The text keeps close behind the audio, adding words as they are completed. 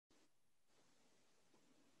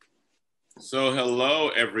So hello,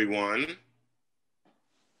 everyone.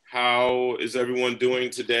 How is everyone doing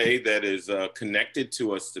today that is connected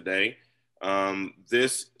to us today?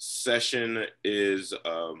 This session is,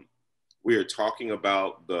 we are talking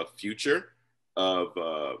about the future of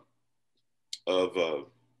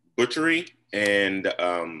butchery and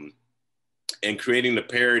creating the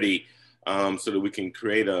parity so that we can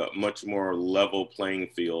create a much more level playing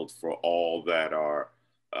field for all that are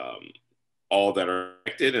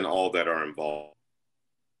connected and all that are involved.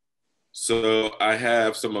 So I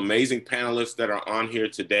have some amazing panelists that are on here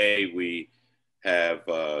today. We have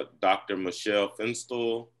Dr. Michele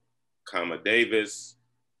Pfannstiel, Kama Davis,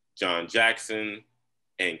 John Jackson,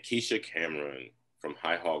 and Keisha Cameron from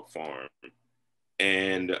High Hog Farm.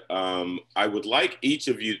 And I would like each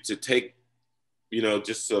of you to take,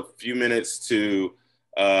 just a few minutes to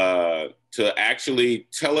actually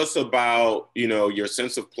tell us about, your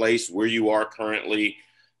sense of place, where you are currently,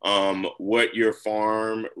 what your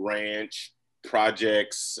farm, ranch,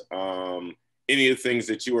 projects, any of the things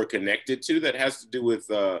that you are connected to that has to do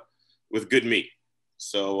with good meat.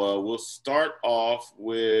 So we'll start off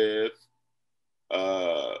with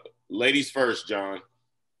ladies first, John.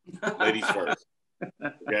 Ladies first.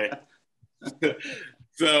 Okay.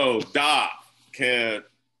 So Doc, can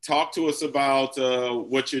talk to us about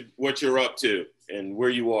what you're up to and where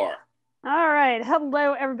you are. All right.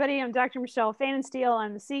 Hello, everybody. I'm Dr. Michele Pfannstiel.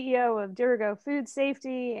 I'm the CEO of Dirigo Food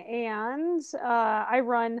Safety, and I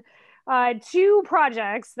run two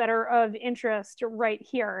projects that are of interest right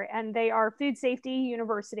here, and they are Food Safety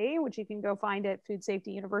University, which you can go find at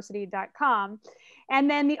foodsafetyuniversity.com. And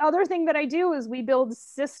then the other thing that I do is we build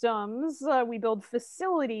systems, we build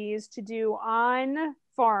facilities to do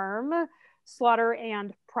on-farm slaughter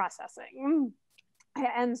and processing.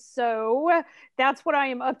 And so that's what I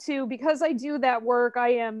am up to. Because I do that work,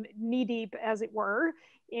 I am knee deep, as it were,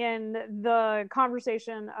 in the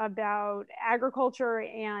conversation about agriculture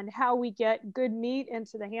and how we get good meat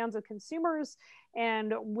into the hands of consumers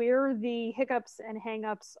and where the hiccups and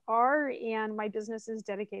hangups are. And my business is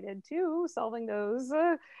dedicated to solving those,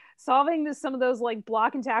 some of those like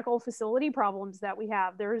block and tackle facility problems that we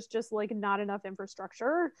have. There's just like not enough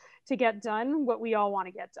infrastructure to get done what we all want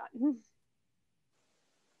to get done.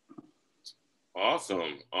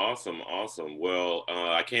 Awesome. Well,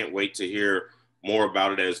 I can't wait to hear more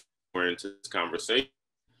about it as we're into this conversation.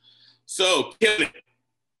 So, Kelly,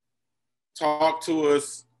 talk to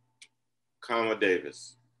us, Kama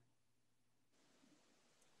Davis.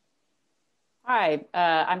 Hi,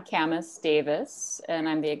 I'm Camas Davis, and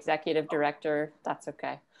I'm the executive director. That's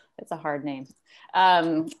okay. It's a hard name.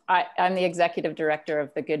 I'm the executive director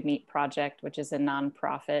of the Good Meat Project, which is a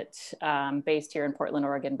nonprofit based here in Portland,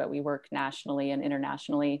 Oregon, but we work nationally and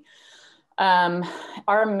internationally.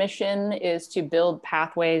 Our mission is to build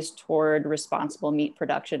pathways toward responsible meat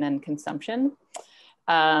production and consumption.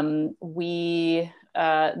 Our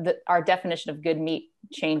definition of good meat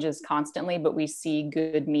changes constantly, but we see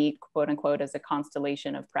good meat, quote unquote, as a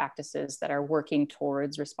constellation of practices that are working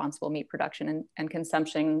towards responsible meat production and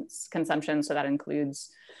consumption. So that includes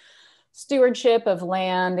stewardship of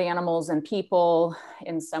land, animals, and people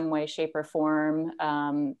in some way, shape, or form.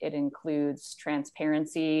 It includes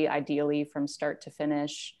transparency, ideally from start to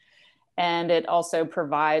finish. And it also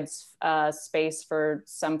provides space for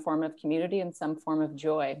some form of community and some form of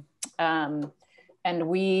joy. And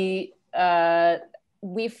we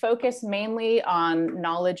focus mainly on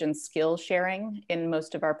knowledge and skill sharing in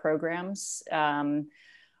most of our programs.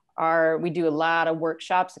 We do a lot of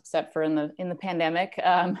workshops, except for in the pandemic,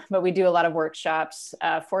 but we do a lot of workshops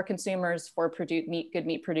for consumers, for good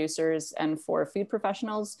meat producers, and for food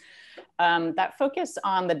professionals that focus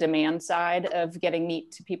on the demand side of getting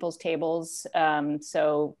meat to people's tables.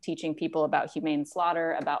 So teaching people about humane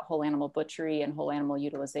slaughter, about whole animal butchery and whole animal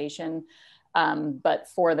utilization. But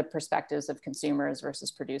for the perspectives of consumers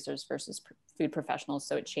versus producers versus food professionals.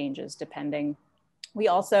 So it changes depending. We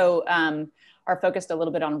also are focused a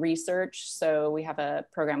little bit on research. So we have a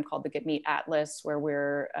program called the Good Meat Atlas, where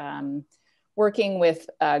we're working with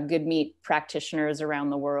good meat practitioners around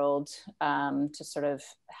the world to sort of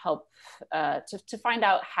help to find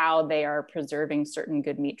out how they are preserving certain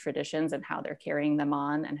good meat traditions and how they're carrying them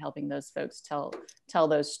on and helping those folks tell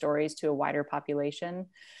those stories to a wider population.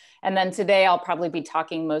 And then today I'll probably be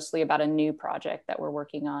talking mostly about a new project that we're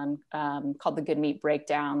working on called the Good Meat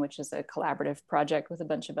Breakdown, which is a collaborative project with a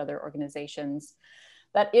bunch of other organizations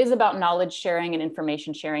that is about knowledge sharing and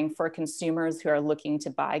information sharing for consumers who are looking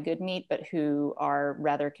to buy good meat, but who are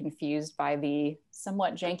rather confused by the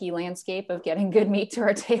somewhat janky landscape of getting good meat to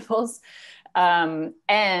our tables. And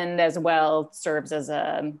as well serves as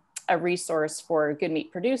a resource for good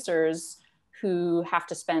meat producers who have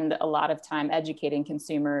to spend a lot of time educating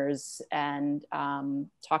consumers and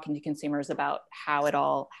talking to consumers about how it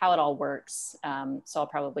all works. So I'll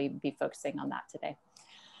probably be focusing on that today.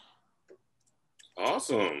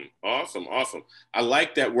 Awesome, awesome, awesome. I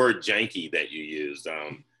like that word janky that you used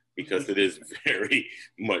because it is very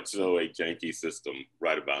much so a janky system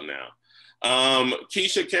right about now.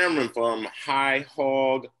 Keisha Cameron from High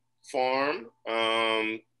Hog Farm.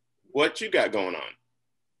 What you got going on?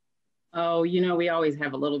 Oh, you know, we always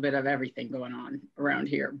have a little bit of everything going on around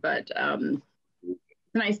here, but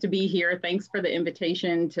it's nice to be here. Thanks for the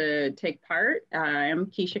invitation to take part. I'm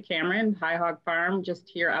Keisha Cameron, High Hog Farm, just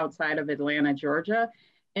here outside of Atlanta, Georgia.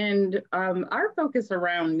 And our focus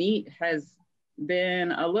around meat has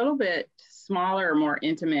been a little bit smaller, more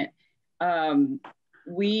intimate.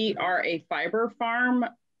 We are a fiber farm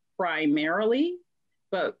primarily,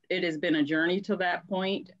 but it has been a journey to that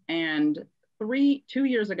point. And 2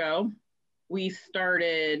 years ago, we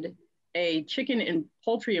started a chicken and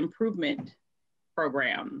poultry improvement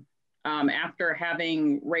program after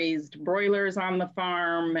having raised broilers on the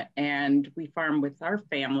farm, and we farm with our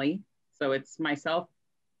family. So it's myself,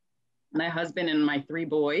 my husband, and my 3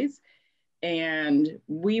 boys. And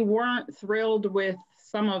we weren't thrilled with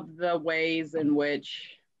some of the ways in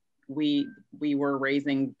which we were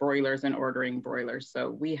raising broilers and ordering broilers. So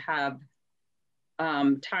we have,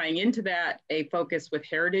 tying into that, a focus with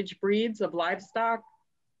heritage breeds of livestock,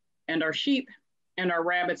 and our sheep and our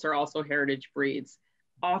rabbits are also heritage breeds.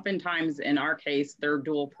 Oftentimes, in our case, they're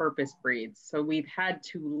dual purpose breeds. So we've had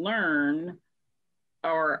to learn,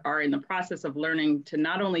 or are in the process of learning, to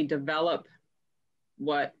not only develop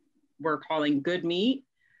what we're calling good meat,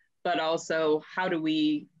 but also how do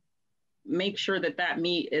we make sure that that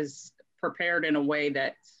meat is prepared in a way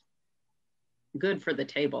that's good for the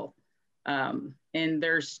table. And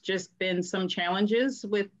there's just been some challenges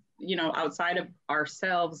with, you know, outside of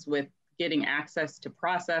ourselves with getting access to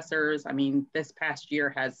processors. I mean, this past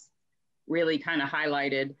year has really kind of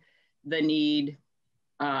highlighted the need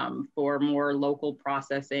for more local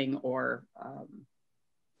processing or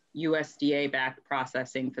USDA-backed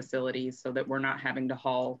processing facilities so that we're not having to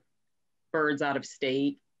haul birds out of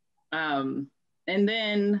state. And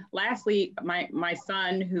then lastly, my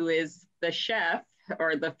son, who is the chef,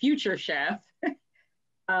 or the future chef,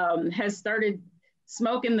 has started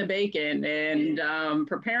smoking the bacon and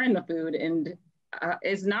preparing the food, and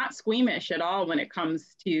is not squeamish at all when it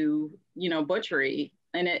comes to, you know, butchery.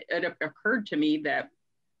 And it occurred to me that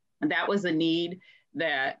that was a need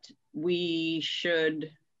that we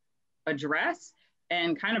should address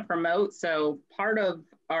and kind of promote. So part of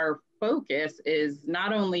our focus is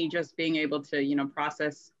not only just being able to, you know,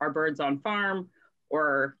 process our birds on farm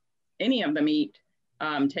or any of the meat,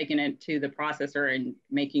 taking it to the processor and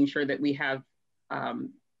making sure that we have,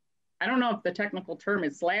 I don't know if the technical term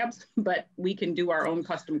is slabs, but we can do our own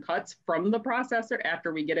custom cuts from the processor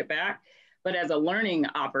after we get it back, but as a learning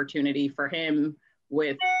opportunity for him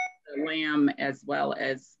with the lamb as well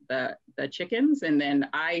as the chickens. And then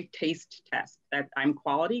I taste test. That I'm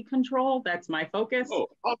quality control. That's my focus. Oh,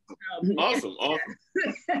 awesome. Awesome.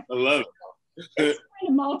 I love it.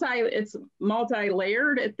 It's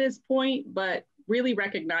multi-layered at this point, but really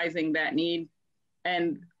recognizing that need.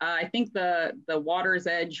 And I think the water's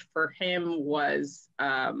edge for him was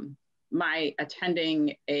my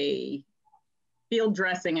attending a field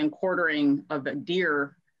dressing and quartering of a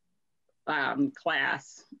deer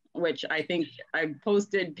class, which I think I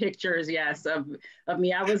posted pictures, yes, of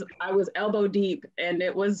me. I was elbow deep, and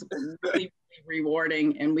it was really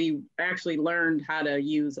rewarding. And we actually learned how to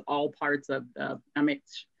use all parts of the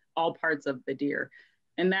deer.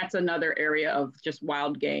 And that's another area of just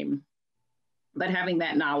wild game. But having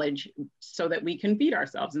that knowledge so that we can feed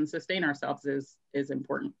ourselves and sustain ourselves is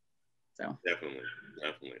important. So definitely.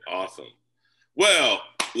 Awesome. Well,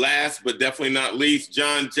 last but definitely not least,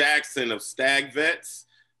 John Jackson of Stag Vets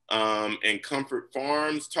and Comfort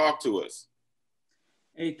Farms. Talk to us.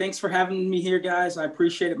 Hey, thanks for having me here, guys. I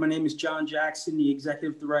appreciate it. My name is John Jackson, the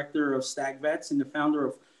executive director of Stag Vets and the founder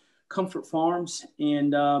of Comfort Farms.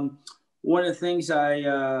 And one of the things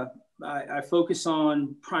I focus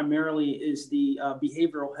on primarily is the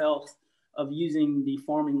behavioral health of using the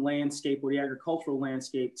farming landscape or the agricultural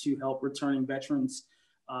landscape to help returning veterans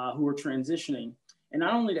who are transitioning. And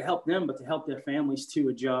not only to help them, but to help their families to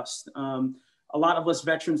adjust. A lot of us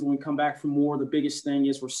veterans, when we come back from war, the biggest thing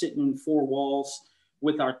is we're sitting in 4 walls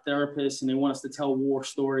with our therapists and they want us to tell war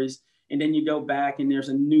stories. And then you go back and there's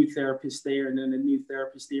a new therapist there and then a new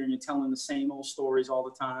therapist there and you're telling the same old stories all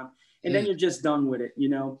the time. And then you're just done with it, you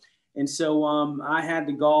know? And so I had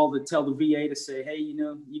the gall to tell the VA to say, hey, you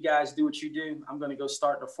know, you guys do what you do. I'm going to go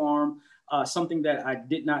start a farm, something that I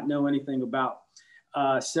did not know anything about.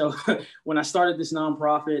 So when I started this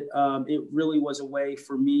nonprofit, it really was a way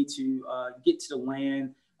for me to get to the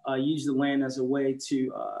land, use the land as a way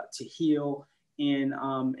to heal, and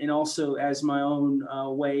also as my own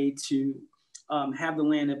way to have the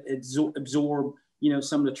land absorb, you know,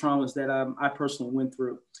 some of the traumas that I personally went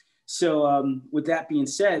through. So with that being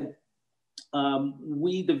said,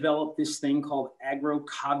 we developed this thing called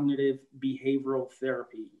agrocognitive behavioral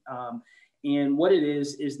therapy. And what it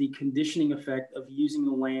is the conditioning effect of using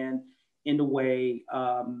the land in a way,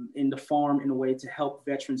 in the farm in a way to help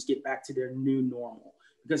veterans get back to their new normal.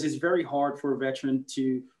 Because it's very hard for a veteran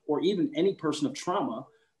to, or even any person of trauma,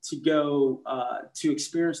 to go to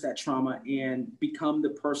experience that trauma and become the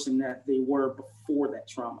person that they were before that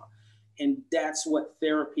trauma. And that's what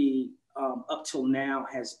therapy up till now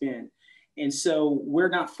has been. And so we're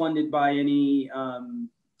not funded by any,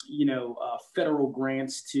 federal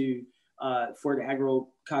grants for the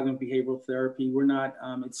agrocognitive behavioral therapy. We're not,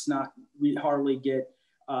 we hardly get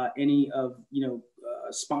any of,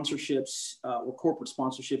 sponsorships or corporate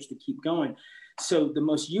sponsorships to keep going. So the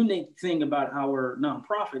most unique thing about our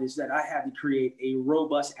nonprofit is that I had to create a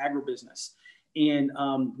robust agribusiness. And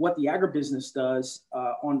what the agribusiness does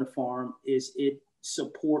on the farm is it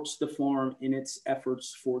supports the farm in its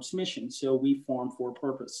efforts for its mission. So we farm for a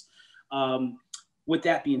purpose. With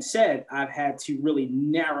that being said, I've had to really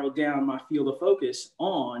narrow down my field of focus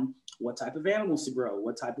on what type of animals to grow,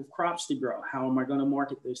 what type of crops to grow, how am I going to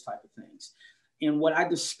market those type of things. And what I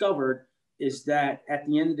discovered is that at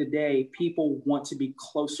the end of the day, people want to be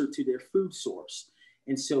closer to their food source.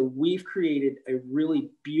 And so we've created a really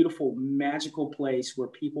beautiful, magical place where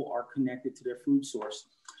people are connected to their food source.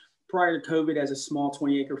 Prior to COVID, as a small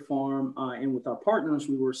 20-acre farm, and with our partners,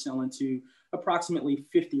 we were selling to approximately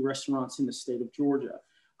 50 restaurants in the state of Georgia.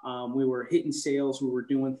 We were hitting sales, we were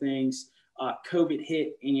doing things. COVID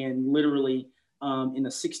hit, and literally in a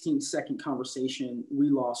 16-second conversation, we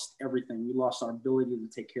lost everything. We lost our ability to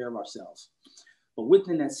take care of ourselves. But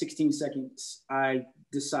within that 16 seconds, I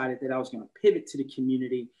decided that I was going to pivot to the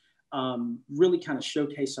community, really kind of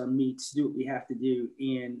showcase our meats, do what we have to do.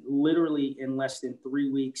 And literally in less than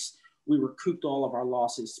 3 weeks, we recouped all of our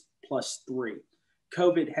losses +3.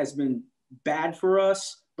 COVID has been bad for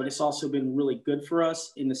us, but it's also been really good for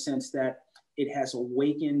us in the sense that it has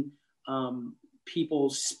awakened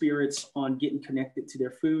people's spirits on getting connected to their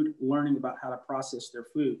food, learning about how to process their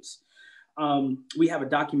foods. We have a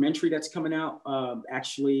documentary that's coming out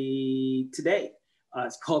actually today.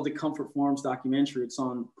 It's called the Comfort Farms documentary. It's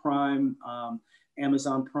on Prime,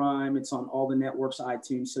 Amazon Prime. It's on all the networks,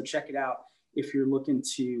 iTunes. So check it out if you're looking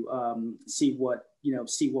to see what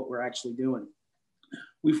we're actually doing.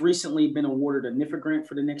 We've recently been awarded a NIFA grant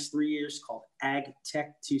for the next 3 years called Ag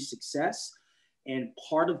Tech to Success. And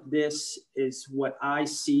part of this is what I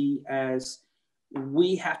see as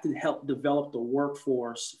we have to help develop the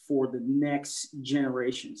workforce for the next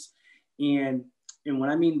generations. And what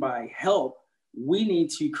I mean by help, we need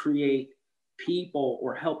to create people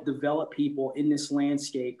or help develop people in this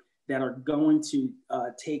landscape that are going to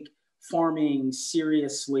take farming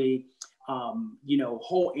seriously,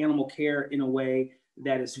 whole animal care in a way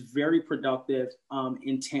that is very productive,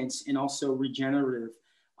 intense, and also regenerative.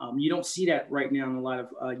 You don't see that right now in a lot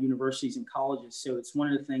of universities and colleges. So it's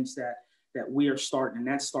one of the things that we are starting, and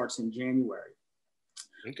that starts in January.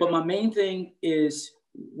 Okay. But my main thing is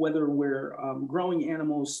whether we're growing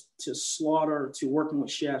animals to slaughter, to working with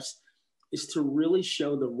chefs, is to really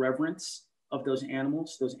show the reverence of those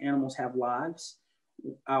animals. Those animals have lives.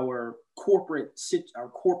 Our corporate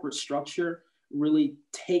structure really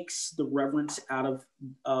takes the reverence out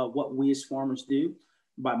of what we as farmers do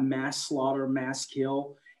by mass slaughter, mass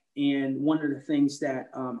kill. And one of the things that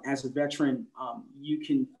as a veteran, you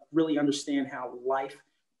can really understand how life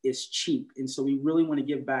is cheap. And so we really want to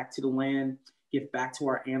give back to the land, give back to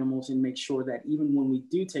our animals, and make sure that even when we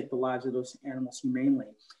do take the lives of those animals humanely,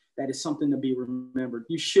 that is something to be remembered.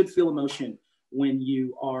 You should feel emotion when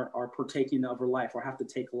you are partaking of a life or have to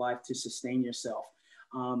take a life to sustain yourself.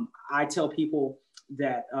 I tell people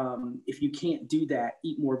that if you can't do that,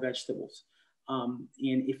 eat more vegetables. And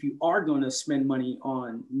if you are going to spend money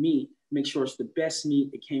on meat, make sure it's the best meat.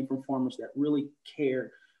 It came from farmers that really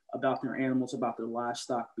care about their animals, about their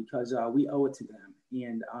livestock, because we owe it to them,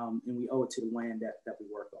 and we owe it to the land that we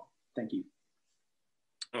work on. Thank you.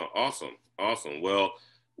 Oh, awesome. Awesome. Well,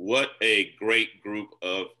 what a great group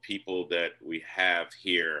of people that we have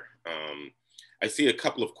here. I see a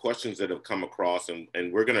couple of questions that have come across, and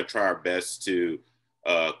we're going to try our best to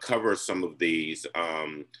cover some of these.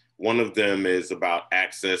 One of them is about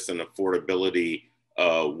access and affordability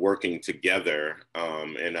working together.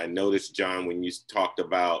 And I noticed, John, when you talked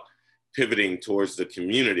about pivoting towards the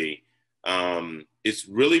community, it's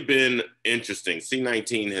really been interesting.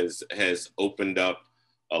 C19 has opened up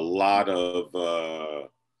a lot of,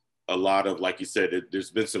 like you said,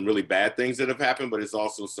 there's been some really bad things that have happened, but it's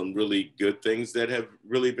also some really good things that have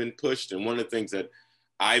really been pushed. And one of the things that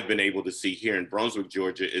I've been able to see here in Brunswick,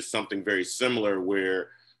 Georgia, is something very similar, where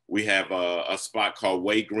we have a spot called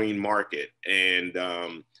Way Green Market. And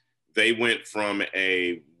they went from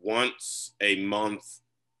a once a month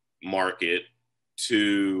market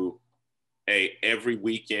to a every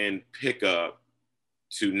weekend pickup,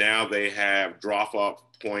 to now they have drop-off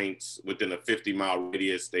points within a 50-mile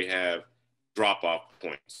radius. They have drop-off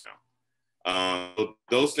points now.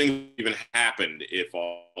 Those things even happened if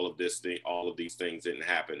all of these things didn't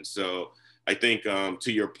happen. So I think,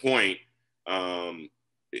 to your point,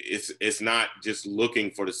 it's not just looking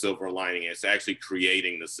for the silver lining; it's actually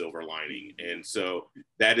creating the silver lining. And so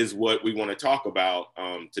that is what we want to talk about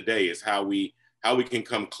today: is how we can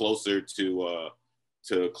come closer to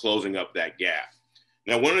closing up that gap.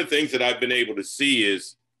 Now, one of the things that I've been able to see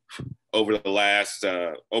is over the last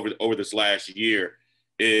over this last year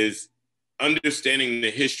is understanding the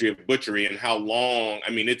history of butchery and how long.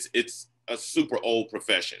 I mean, it's a super old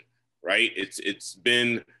profession, right? It's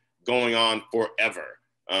been going on forever.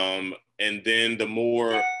 And then the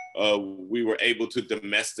more we were able to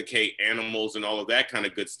domesticate animals and all of that kind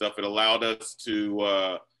of good stuff, it allowed us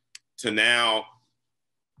to now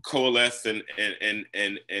coalesce and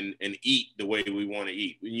eat the way we want to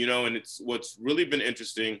eat, you know. And it's what's really been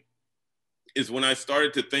interesting is when I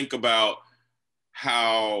started to think about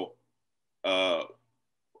how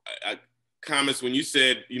Camas, when you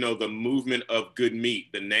said, you know, the movement of good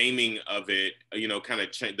meat, the naming of it, you know, kind of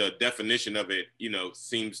the definition of it, you know,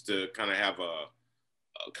 seems to kind of have a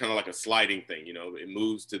kind of like a sliding thing, you know, it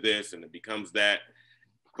moves to this and it becomes that.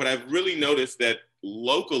 But I've really noticed that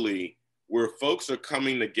locally, where folks are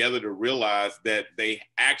coming together to realize that they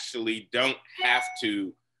actually don't have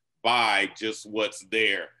to buy just what's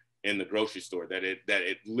there in the grocery store, that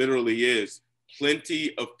it literally is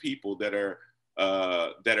plenty of people that are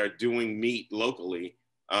doing meat locally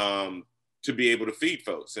to be able to feed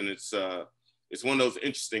folks. And it's one of those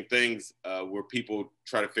interesting things where people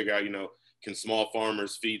try to figure out, you know, can small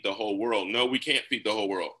farmers feed the whole world? No, we can't feed the whole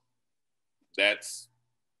world. It's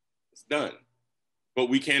done. But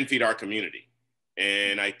we can feed our community.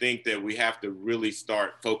 And I think that we have to really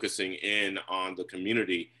start focusing in on the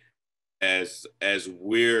community as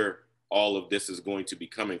where all of this is going to be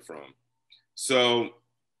coming from. So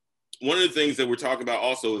one of the things that we're talking about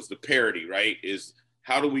also is the parity, right? Is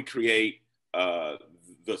how do we create the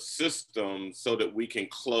system so that we can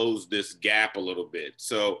close this gap a little bit?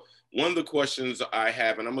 So one of the questions I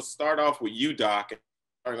have, and I'm gonna start off with you, Doc, and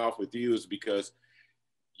starting off with you is because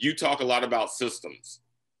you talk a lot about systems.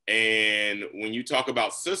 And when you talk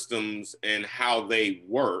about systems and how they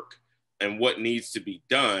work and what needs to be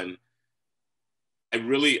done, I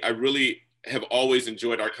really have always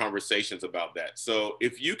enjoyed our conversations about that. So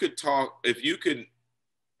if you could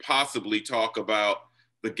possibly talk about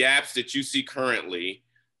the gaps that you see currently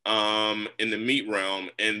in the meat realm,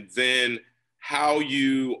 and then how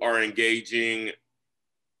you are engaging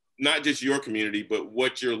not just your community, but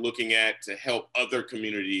what you're looking at to help other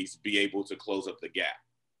communities be able to close up the gap.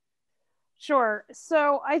 Sure.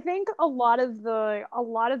 So I think a lot of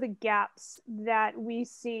the gaps that we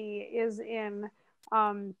see is in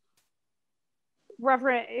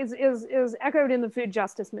is echoed in the food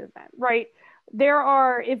justice movement, right?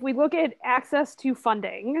 If we look at access to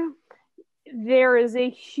funding, there is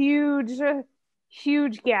a huge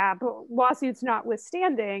gap, lawsuits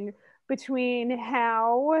notwithstanding, between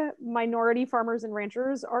how minority farmers and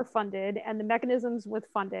ranchers are funded and the mechanisms with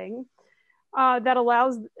funding that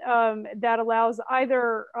allows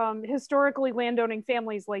either historically landowning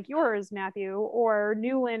families like yours, Matthew, or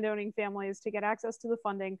new landowning families to get access to the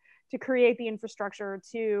funding to create the infrastructure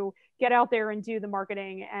to get out there and do the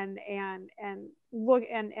marketing and look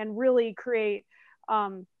and really create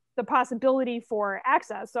the possibility for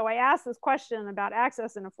access. So I asked this question about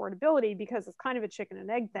access and affordability because it's kind of a chicken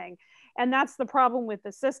and egg thing. And that's the problem with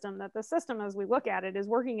the system, that the system as we look at it is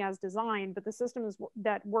working as designed, but the system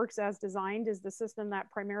that works as designed is the system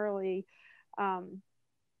that primarily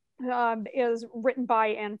is written by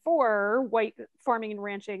and for white farming and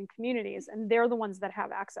ranching communities. And they're the ones that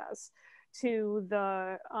have access to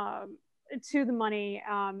the money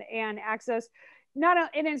and access.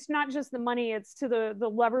 And it's not just the money, it's to the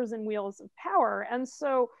levers and wheels of power. And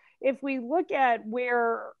so if we look at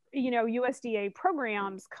where USDA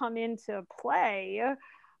programs come into play,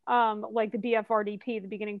 like the BFRDP, the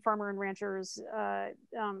Beginning Farmer and Ranchers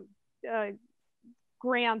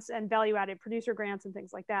grants and value-added producer grants and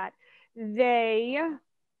things like that, they,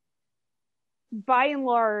 by and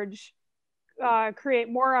large, create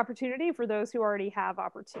more opportunity for those who already have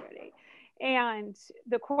opportunity. And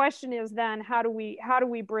the question is then, how do we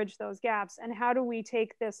bridge those gaps, and how do we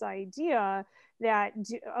take this idea that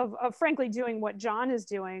of frankly doing what John is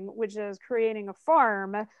doing, which is creating a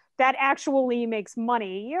farm that actually makes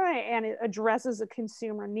money and it addresses a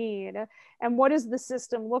consumer need, and what does the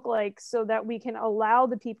system look like so that we can allow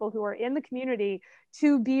the people who are in the community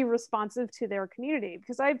to be responsive to their community?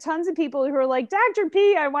 Because I have tons of people who are like, Dr.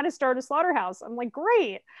 P, I want to start a slaughterhouse. I'm like,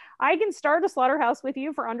 great, I can start a slaughterhouse with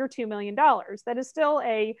you for under $2 million. That is still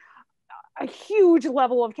a huge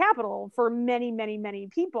level of capital for many, many, many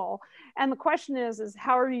people. And the question is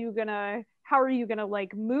how are you gonna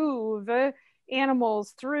like move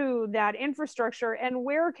animals through that infrastructure, and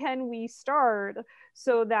where can we start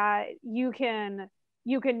so that you can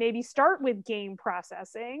maybe start with game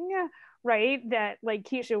processing, right? That like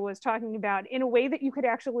Keisha was talking about, in a way that you could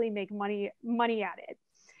actually make money at it.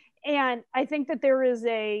 And I think that there is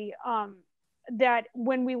that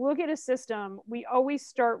when we look at a system, we always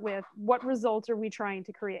start with what results are we trying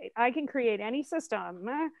to create. I can create any system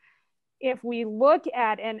if we look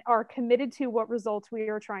at and are committed to what results we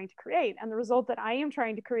are trying to create. And the result that I am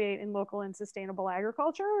trying to create in local and sustainable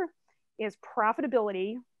agriculture is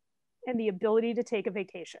profitability and the ability to take a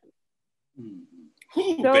vacation. Ooh,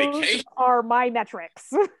 those vacation. Are my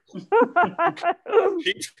metrics.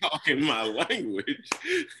 She's talking my language.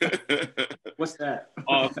 What's that?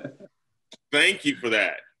 Thank you for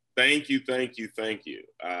that. Thank you.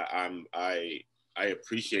 I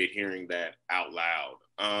appreciate hearing that out loud.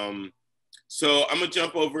 So I'm gonna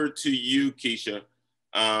jump over to you, Keisha.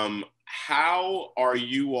 How are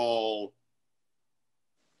you all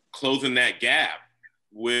closing that gap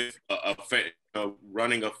with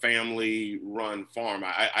running a family-run farm?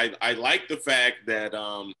 I like the fact that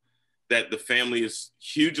that the family is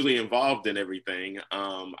hugely involved in everything.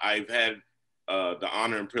 I've had the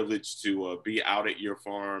honor and privilege to be out at your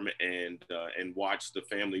farm and watch the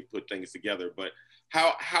family put things together. But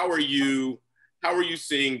how are you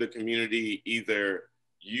seeing the community, either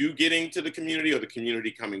you getting to the community or the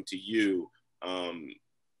community coming to you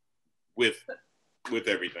with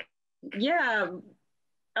everything? Yeah.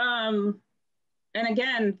 And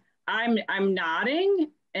again, I'm nodding,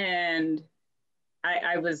 and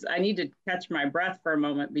I need to catch my breath for a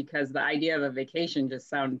moment, because the idea of a vacation just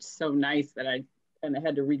sounds so nice that I kind of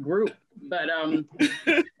had to regroup. But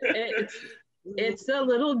it's a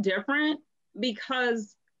little different,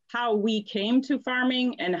 because how we came to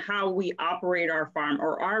farming and how we operate our farm,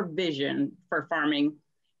 or our vision for farming,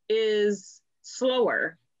 is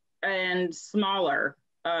slower and smaller,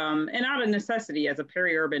 and out of necessity as a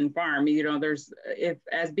peri-urban farm.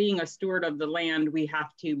 As being a steward of the land, we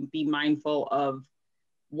have to be mindful of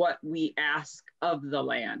what we ask of the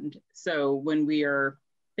land. So when we are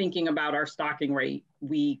thinking about our stocking rate,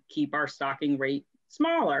 we keep our stocking rate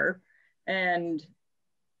smaller, and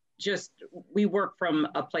we work from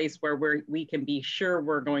a place where we can be sure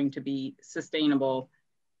we're going to be sustainable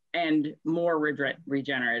and more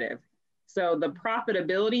regenerative. So the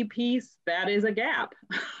profitability piece, that is a gap.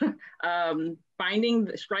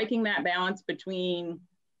 Striking that balance between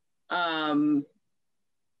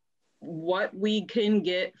what we can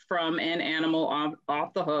get from an animal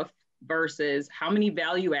off the hoof versus how many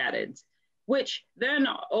value addeds, which then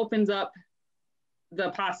opens up the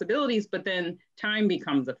possibilities, but then time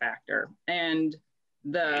becomes a factor. And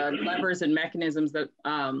the levers and mechanisms that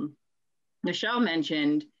Michele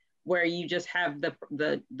mentioned, where you just have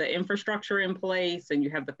the infrastructure in place and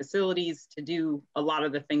you have the facilities to do a lot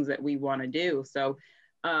of the things that we want to do. So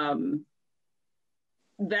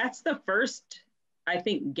that's the first, I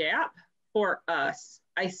think, gap for us.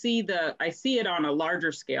 I see it on a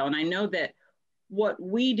larger scale, and I know that what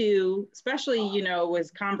we do, especially,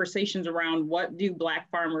 with conversations around what do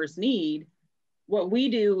Black farmers need, what we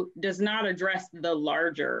do does not address the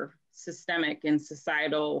larger systemic and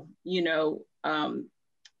societal,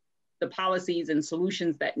 the policies and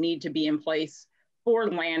solutions that need to be in place for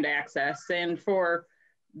land access and for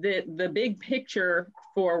the big picture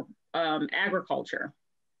for agriculture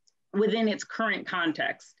within its current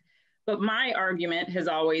context. But my argument has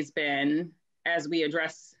always been, as we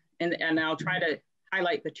address, and I'll try to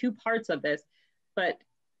highlight the two parts of this, but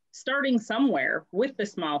starting somewhere with the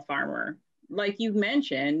small farmer, like you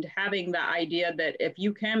mentioned, having the idea that if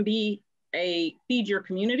you can feed your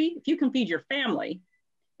community, if you can feed your family,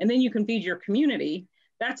 and then you can feed your community,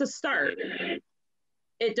 that's a start.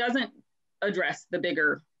 It doesn't address the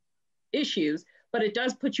bigger issues, but it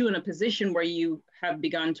does put you in a position where you have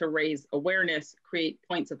begun to raise awareness, create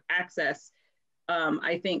points of access.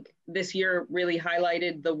 I think this year really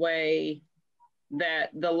highlighted the way that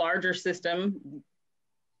the larger system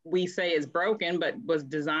we say is broken, but was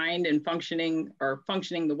designed and functioning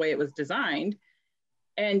the way it was designed.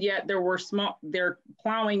 And yet they're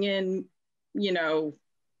plowing in, you know,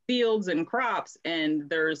 fields and crops, and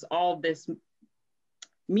there's all this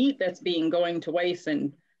meat that's going to waste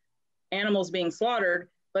and animals being slaughtered,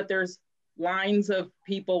 but there's lines of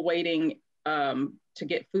people waiting to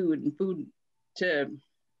get food and food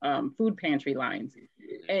pantry lines.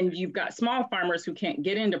 And you've got small farmers who can't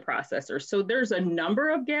get into processors. So there's a number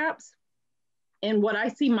of gaps. And what I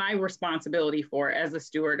see my responsibility for as a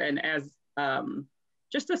steward and as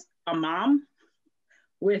just a mom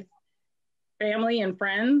with family and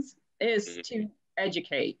friends is to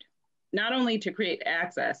educate, not only to create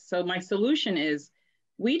access. So my solution is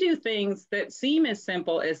we do things that seem as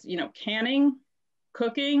simple as, you know, canning,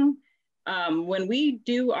 cooking. When we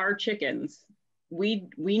do our chickens, we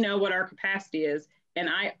know what our capacity is, and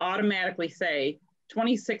I automatically say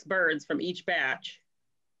 26 birds from each batch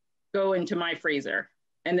go into my freezer,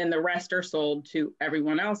 and then the rest are sold to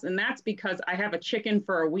everyone else. And that's because I have a chicken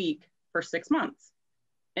for a week for 6 months.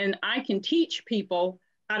 And I can teach people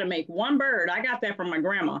how to make one bird. I got that from my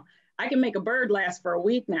grandma. I can make a bird last for a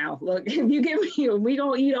week now. Look, if you give me, we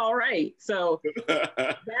gonna eat all right. So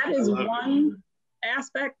that is one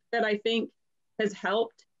aspect that I think has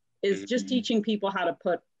helped, is just teaching people how to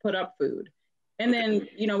put up food. And then,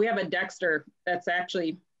 you know, we have a Dexter that's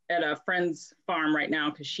actually at a friend's farm right now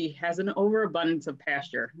because she has an overabundance of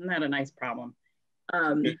pasture. Isn't that a nice problem?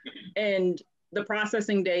 And the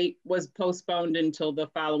processing date was postponed until the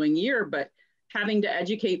following year, but having to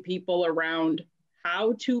educate people around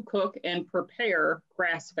how to cook and prepare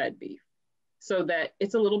grass-fed beef so that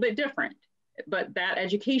it's a little bit different, but that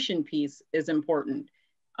education piece is important.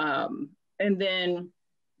 And then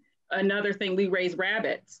another thing, we raise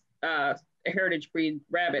rabbits, heritage breed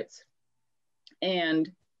rabbits.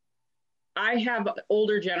 And I have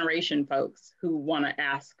older generation folks who want to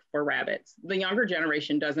ask for rabbits. The younger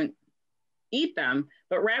generation doesn't eat them,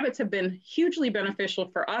 but rabbits have been hugely beneficial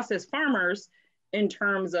for us as farmers in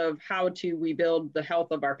terms of how to rebuild the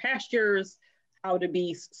health of our pastures, how to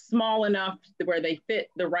be small enough where they fit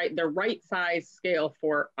the right size scale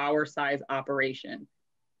for our size operation.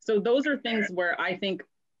 So those are things where I think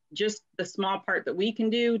just the small part that we can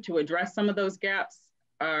do to address some of those gaps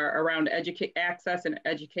around access and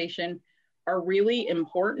education are really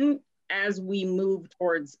important as we move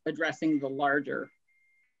towards addressing the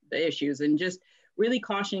issues, and just really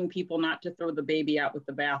cautioning people not to throw the baby out with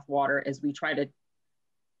the bathwater as we try to,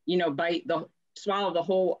 you know, swallow the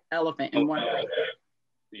whole elephant in one bite.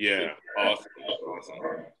 Yeah, awesome.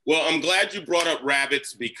 Well, I'm glad you brought up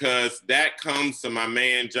rabbits because that comes to my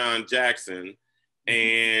man, John Jackson,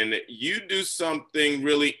 and you do something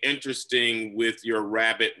really interesting with your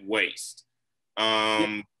rabbit waste.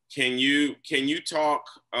 Can you talk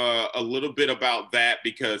a little bit about that?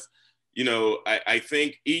 Because, you know, I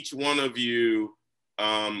think each one of you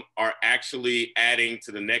are actually adding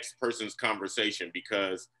to the next person's conversation,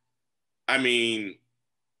 because, I mean,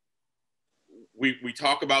 we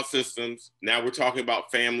talk about systems, now we're talking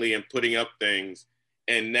about family and putting up things.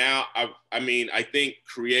 And now, I think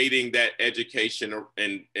creating that education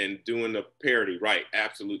and doing the parity, right,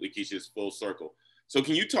 absolutely, Keisha, is full circle. So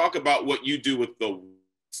can you talk about what you do with the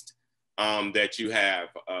waste that you have,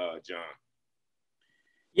 John?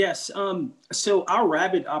 Yes, so our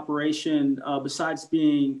rabbit operation, besides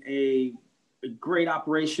being a great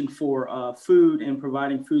operation for food and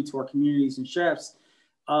providing food to our communities and chefs,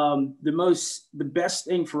 the best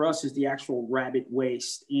thing for us is the actual rabbit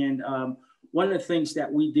waste. And one of the things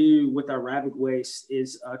that we do with our rabbit waste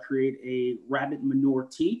is create a rabbit manure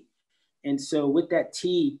tea. And so with that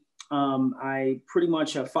tea, I pretty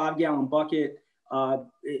much a 5-gallon bucket.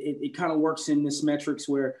 It kind of works in this metrics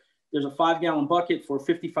where there's a 5-gallon bucket for a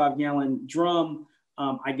 55-gallon drum.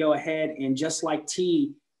 I go ahead and, just like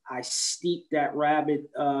tea, I steep that rabbit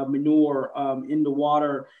manure in the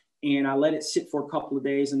water, and I let it sit for a couple of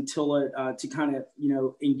days until it to kind of, you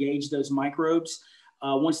know, engage those microbes.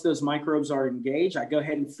 Once those microbes are engaged, I go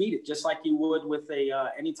ahead and feed it just like you would with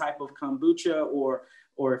any type of kombucha, or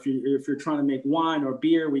if you're trying to make wine or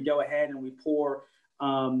beer. We go ahead and we pour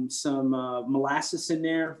some molasses in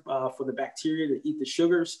there for the bacteria to eat the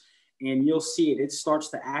sugars, and you'll see it starts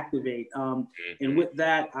to activate. And with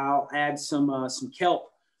that, I'll add some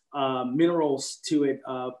kelp minerals to it,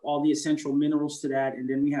 all the essential minerals to that. And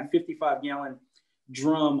then we have 55-gallon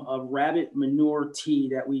drum of rabbit manure tea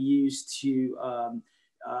that we use to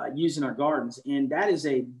use in our gardens. And that is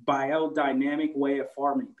a biodynamic way of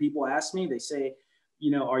farming. People ask me, they say,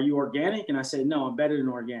 you know, are you organic? And I say, no, I'm better than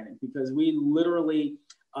organic, because we literally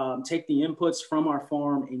take the inputs from our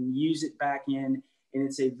farm and use it back in. And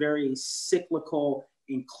it's a very cyclical,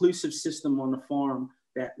 inclusive system on the farm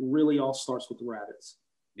that really all starts with the rabbits.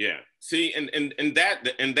 Yeah. See, and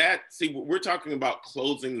that, see, we're talking about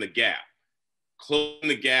closing the gap. Closing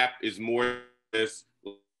the gap is more than this,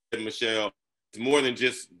 Michele, it's more than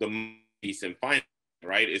just the piece and finance,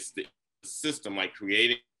 right? It's the system, like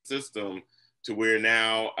creating a system to where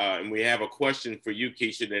now, and we have a question for you,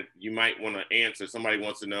 Keisha, that you might want to answer. Somebody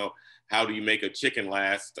wants to know, how do you make a chicken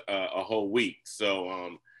last a whole week?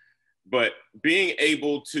 So, but being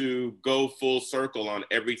able to go full circle on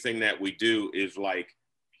everything that we do is like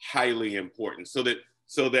highly important, so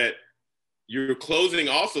that you're closing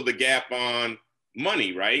also the gap on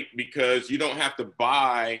money, right? Because you don't have to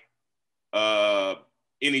buy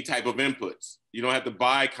any type of inputs. You don't have to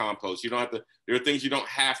buy compost. You don't have to, there are things you don't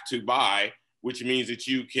have to buy, which means that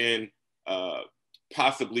you can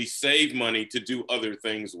possibly save money to do other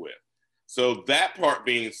things with. So that part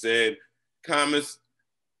being said, Camas,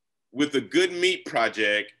 with the Good Meat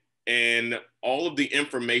Project and all of the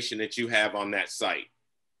information that you have on that site,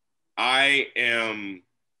 I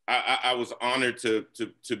was honored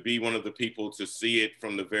to be one of the people to see it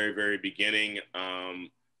from the very, very beginning,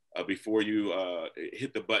 before you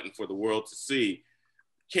hit the button for the world to see.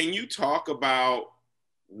 Can you talk about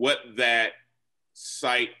what that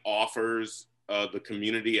site offers the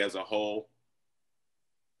community as a whole?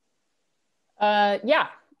 Yeah.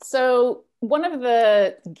 So one of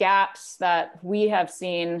the gaps that we have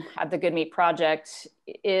seen at the Good Meat Project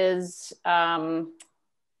is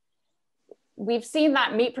we've seen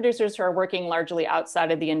that meat producers who are working largely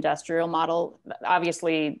outside of the industrial model,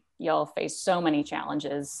 obviously y'all face so many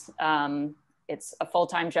challenges. It's a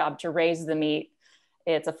full-time job to raise the meat.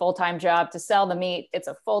 It's a full-time job to sell the meat. It's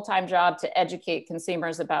a full-time job to educate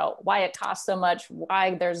consumers about why it costs so much,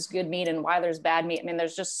 why there's good meat and why there's bad meat. I mean,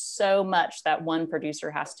 there's just so much that one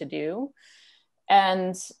producer has to do.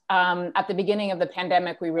 And at the beginning of the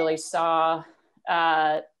pandemic, we really saw,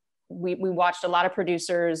 we watched a lot of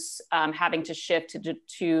producers having to shift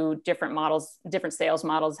to different models, different sales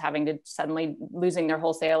models, having to suddenly losing their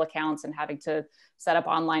wholesale accounts and having to set up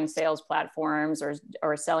online sales platforms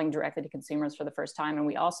or selling directly to consumers for the first time. And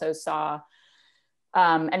we also saw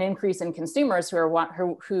an increase in consumers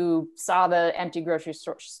who saw the empty grocery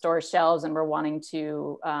store shelves and were wanting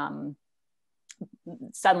to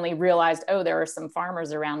suddenly realized, oh, there are some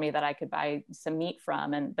farmers around me that I could buy some meat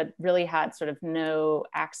from, but really had sort of no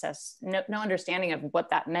access, no understanding of what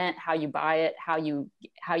that meant, how you buy it, how you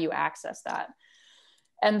access that.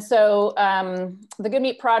 And so the Good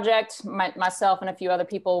Meat Project, myself and a few other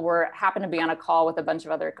people happened to be on a call with a bunch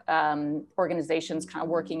of other organizations kind of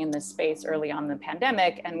working in this space early on in the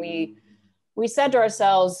pandemic. And we said to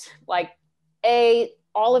ourselves, like,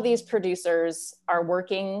 all of these producers are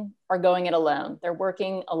going it alone. They're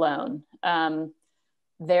working alone.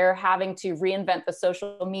 They're having to reinvent the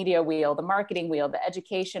social media wheel, the marketing wheel, the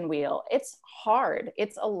education wheel. It's hard.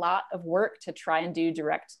 It's a lot of work to try and do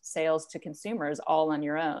direct sales to consumers all on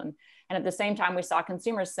your own. And at the same time, we saw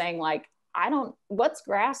consumers saying, like, what's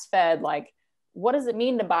grass fed? Like, what does it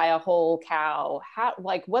mean to buy a whole cow?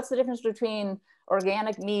 What's the difference between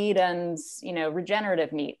organic meat and,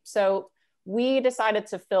 regenerative meat? So we decided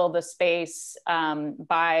to fill the space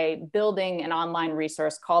by building an online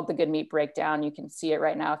resource called the Good Meat Breakdown. You can see it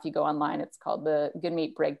right now if you go online. It's called the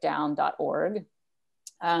goodmeatbreakdown.org.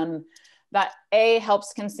 That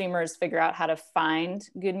helps consumers figure out how to find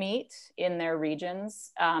good meat in their regions,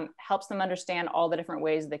 helps them understand all the different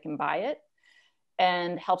ways they can buy it,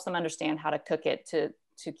 and helps them understand how to cook it.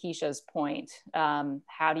 To Keisha's point,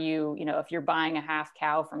 how do you, if you're buying a half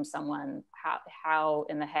cow from someone, how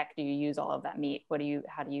in the heck do you use all of that meat?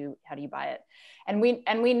 How do you buy it? And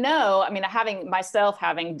we know, I mean,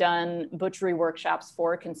 having done butchery workshops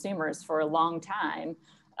for consumers for a long time,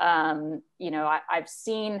 I've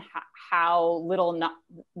seen how little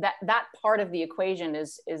that part of the equation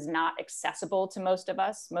is not accessible to most of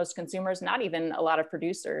us, most consumers, not even a lot of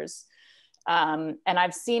producers. And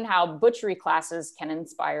I've seen how butchery classes can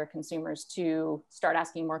inspire consumers to start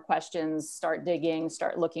asking more questions, start digging,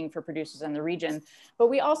 start looking for producers in the region. But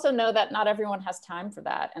we also know that not everyone has time for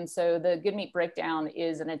that. And so the Good Meat Breakdown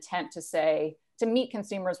is an attempt to meet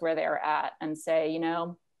consumers where they are at and say,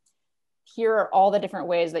 here are all the different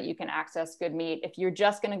ways that you can access good meat. If you're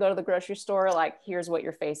just going to go to the grocery store, like, here's what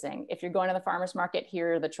you're facing. If you're going to the farmer's market,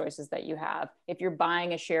 here are the choices that you have. If you're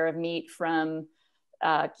buying a share of meat from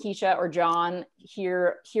Keisha or John,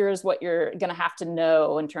 here's what you're gonna have to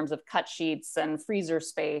know in terms of cut sheets and freezer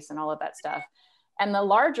space and all of that stuff. And the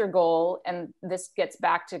larger goal, and this gets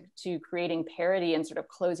back to creating parity and sort of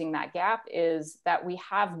closing that gap, is that we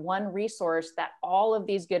have one resource that all of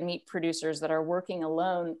these good meat producers that are working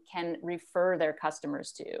alone can refer their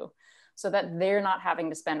customers to, so that they're not having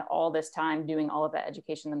to spend all this time doing all of that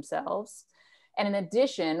education themselves. And in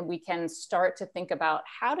addition, we can start to think about,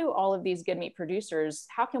 how do all of these good meat producers,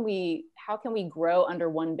 how can we grow under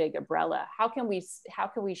one big umbrella? How can we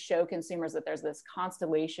show consumers that there's this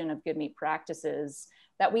constellation of good meat practices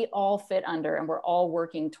that we all fit under, and we're all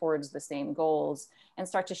working towards the same goals, and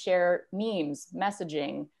start to share memes,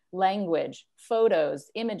 messaging, language,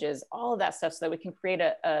 photos, images, all of that stuff, so that we can create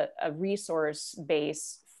a resource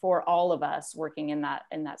base for all of us working in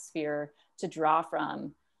that sphere to draw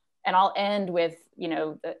from. And I'll end with,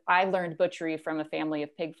 I learned butchery from a family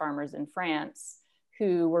of pig farmers in France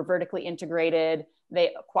who were vertically integrated.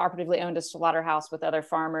 They cooperatively owned a slaughterhouse with other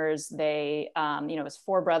farmers. They, it was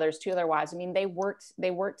 4 brothers, 2 other wives. I mean, they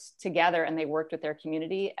worked together, and they worked with their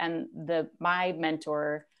community. And my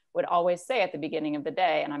mentor would always say at the beginning of the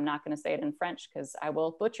day, and I'm not going to say it in French because I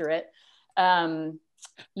will butcher it,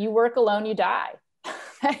 you work alone, you die.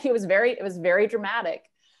 It was very dramatic,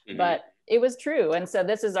 but it was true. And so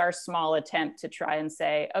this is our small attempt to try and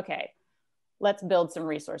say, okay, let's build some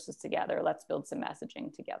resources together. Let's build some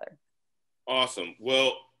messaging together. Awesome.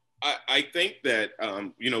 Well, I think that,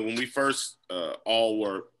 when we first all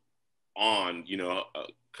were on,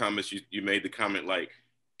 comments, you made the comment, like,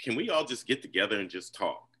 can we all just get together and just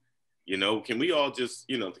talk? Can we all just,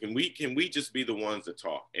 can we just be the ones that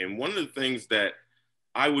talk? And one of the things that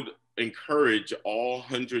I would encourage all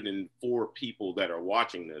 104 people that are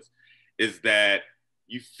watching this is that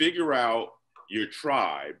you figure out your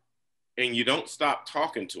tribe and you don't stop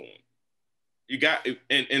talking to them.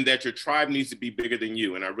 And that your tribe needs to be bigger than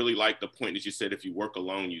you. And I really like the point that you said, if you work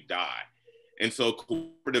alone, you die. And so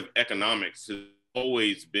cooperative economics has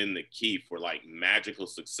always been the key for like magical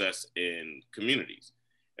success in communities.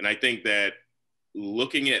 And I think that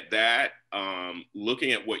looking at that,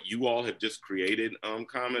 looking at what you all have just created,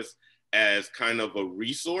 Camas, as kind of a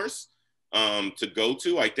resource to go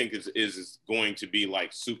to, I think is going to be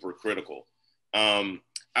like super critical.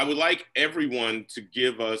 I would like everyone to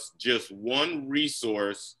give us just one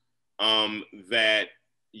resource that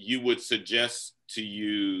you would suggest to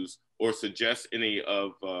use, or suggest any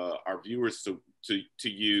of our viewers to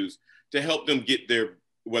use to help them get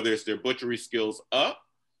whether it's their butchery skills up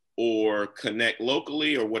or connect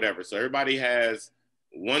locally or whatever. So everybody has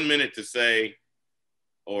 1 minute to say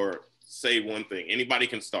one thing. Anybody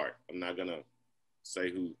can start. I'm not gonna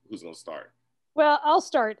say who's gonna start. Well, I'll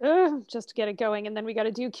start just to get it going, and then we got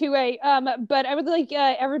to do QA. But I would like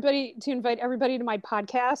everybody to invite everybody to my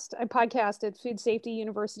podcast. I podcast at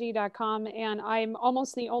foodsafetyuniversity.com, and I'm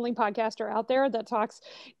almost the only podcaster out there that talks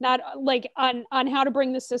not like on how to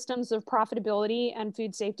bring the systems of profitability and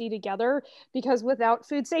food safety together, because without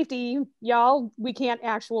food safety, y'all, we can't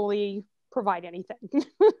actually provide anything.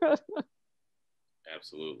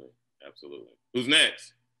 Absolutely. Who's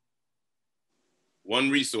next? One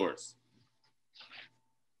resource.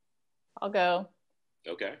 I'll go.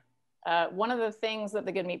 Okay. One of the things that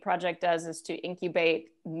the Good Meat Project does is to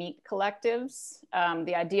incubate meat collectives.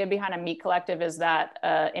 The idea behind a meat collective is that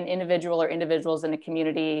an individual or individuals in a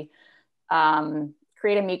community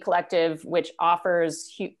create a meat collective which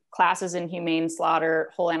offers classes in humane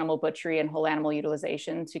slaughter, whole animal butchery, and whole animal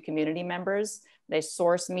utilization to community members. They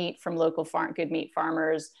source meat from local good meat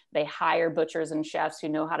farmers. They hire butchers and chefs who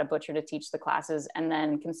know how to butcher to teach the classes. And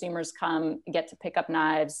then consumers get to pick up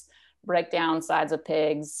knives, break down sides of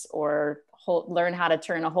pigs, or learn how to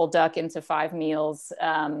turn a whole duck into 5 meals,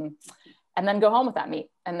 and then go home with that meat.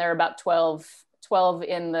 And there are about 12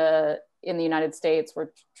 in the United States. We're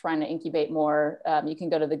trying to incubate more. You can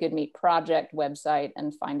go to the Good Meat Project website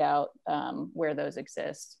and find out where those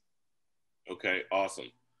exist. Okay,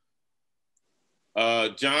 awesome.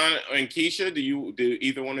 John and Keisha, do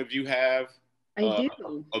either one of you have I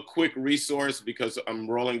do a quick resource, because I'm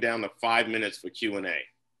rolling down to 5 minutes for Q&A.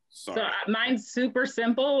 Sorry. So mine's super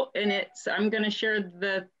simple, and I'm going to share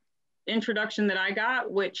the introduction that I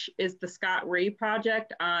got, which is the Scott Ray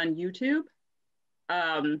Project on YouTube.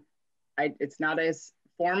 It's not as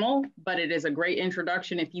formal, but it is a great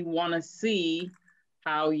introduction if you want to see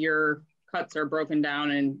how your cuts are broken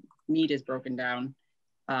down and meat is broken down,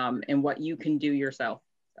 and what you can do yourself.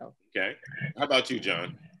 So. Okay. How about you,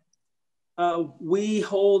 John? We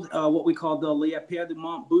hold what we call the Pierre du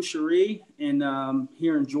Mont Butchery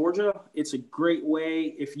here in Georgia. It's a great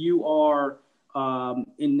way if you are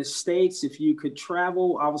In the States, if you could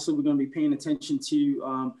travel, obviously we're going to be paying attention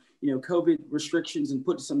to, COVID restrictions and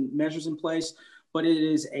put some measures in place. But it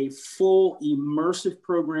is a full immersive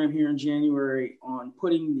program here in January on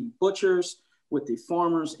putting the butchers with the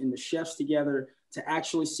farmers and the chefs together to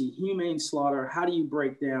actually see humane slaughter. How do you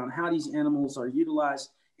break down how these animals are utilized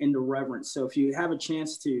in the reverence? So if you have a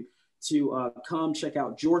chance to come check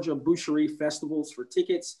out Georgia Butchery festivals for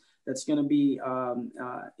tickets, that's going to be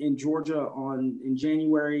in Georgia in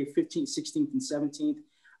January 15th, 16th, and 17th.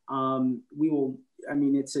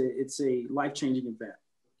 It's a life-changing event.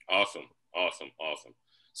 Awesome.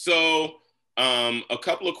 So a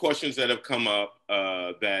couple of questions that have come up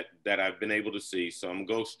that I've been able to see. So I'm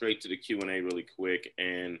gonna go straight to the Q&A really quick.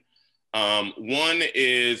 And one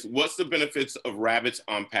is, what's the benefits of rabbits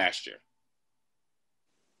on pasture?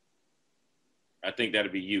 I think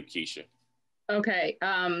that'd be you, Keisha. Okay.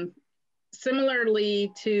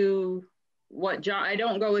 Similarly to what John, I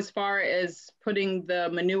don't go as far as putting the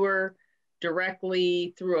manure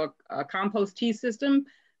directly through a compost tea system,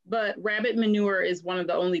 but rabbit manure is one of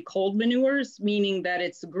the only cold manures, meaning that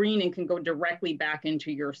it's green and can go directly back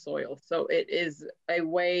into your soil. So it is a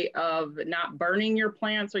way of not burning your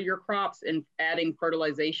plants or your crops and adding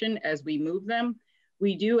fertilization as we move them.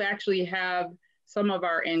 We do actually have some of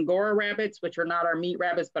our Angora rabbits, which are not our meat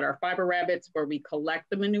rabbits, but our fiber rabbits, where we collect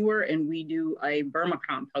the manure and we do a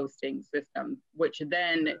vermicomposting system, which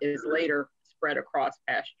then is later spread across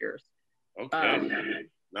pastures. Okay,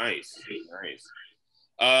 nice.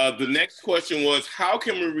 The next question was, how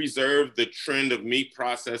can we reserve the trend of meat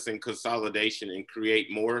processing consolidation and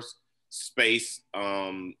create more space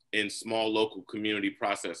in small local community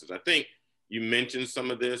processors? I think you mentioned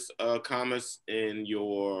some of this, Camas, in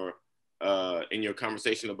your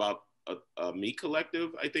conversation about a meat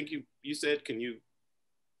collective. I think you said. Can you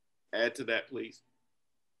add to that, please?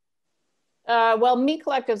 Well, meat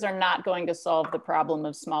collectives are not going to solve the problem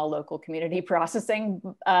of small local community processing.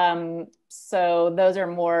 So those are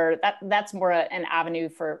more, that's more an avenue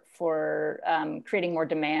for creating more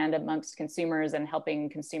demand amongst consumers and helping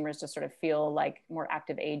consumers to sort of feel like more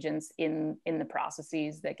active agents in the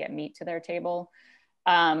processes that get meat to their table.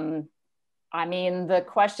 I mean, the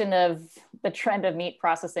question of the trend of meat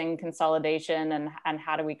processing consolidation and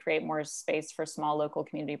how do we create more space for small local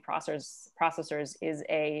community processors is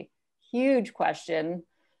a huge question.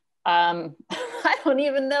 I don't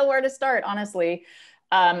even know where to start, honestly,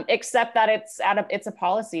 except that it's a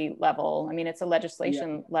policy level. I mean, it's a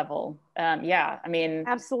legislation level. Yeah, I mean,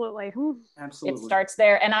 absolutely. It starts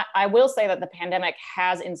there. And I will say that the pandemic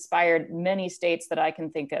has inspired many states that I can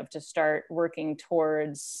think of to start working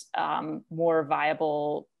towards more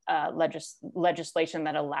viable legislation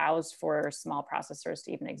that allows for small processors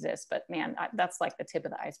to even exist. But man, that's like the tip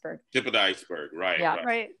of the iceberg. Tip of the iceberg, right? Yeah,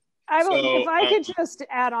 right. If I could just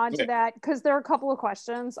add on to that, because there are a couple of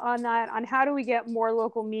questions on that, on how do we get more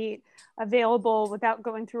local meat available without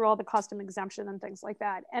going through all the custom exemption and things like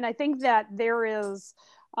that. And I think that there's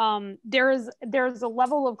a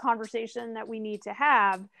level of conversation that we need to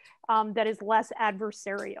have that is less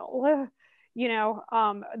adversarial. You know,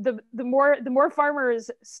 the more farmers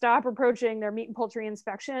stop approaching their meat and poultry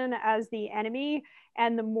inspection as the enemy,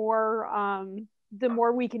 and the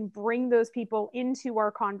more we can bring those people into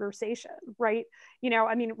our conversation, right? You know,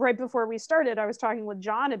 I mean, right before we started, I was talking with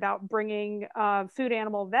John about bringing food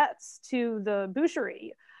animal vets to the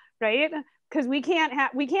butchery, right? Because we can't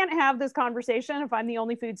have this conversation if I'm the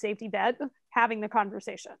only food safety vet having the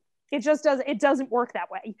conversation. It doesn't work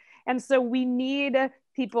that way. And so we need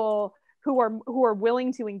people who are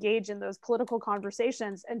willing to engage in those political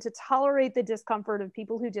conversations and to tolerate the discomfort of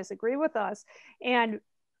people who disagree with us, and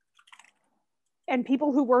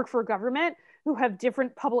people who work for government who have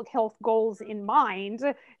different public health goals in mind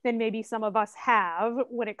than maybe some of us have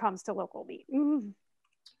when it comes to local meat.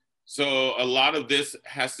 So a lot of this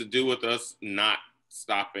has to do with us not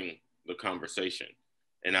stopping the conversation.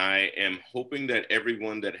 And I am hoping that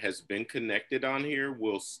everyone that has been connected on here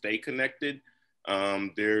will stay connected.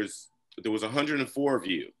 There was 104 of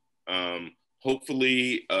you.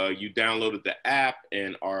 Hopefully you downloaded the app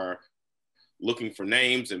and are looking for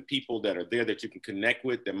names and people that are there that you can connect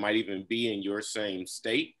with that might even be in your same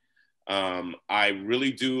state. I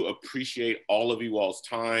really do appreciate all of you all's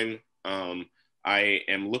time. I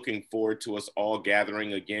am looking forward to us all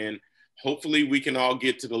gathering again. Hopefully we can all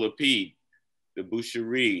get to the Lapide, the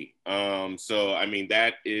Butchery. So, I mean,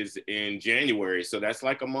 that is in January. So that's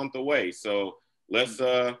like a month away. So let's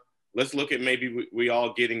look at maybe we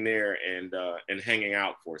all getting there and hanging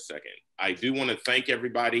out for a second. I do want to thank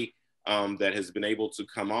everybody that has been able to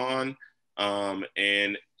come on,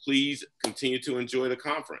 and please continue to enjoy the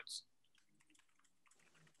conference.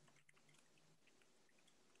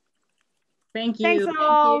 Thank you. Thanks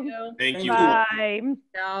all. Thank you. Bye.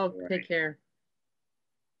 Y'all take care.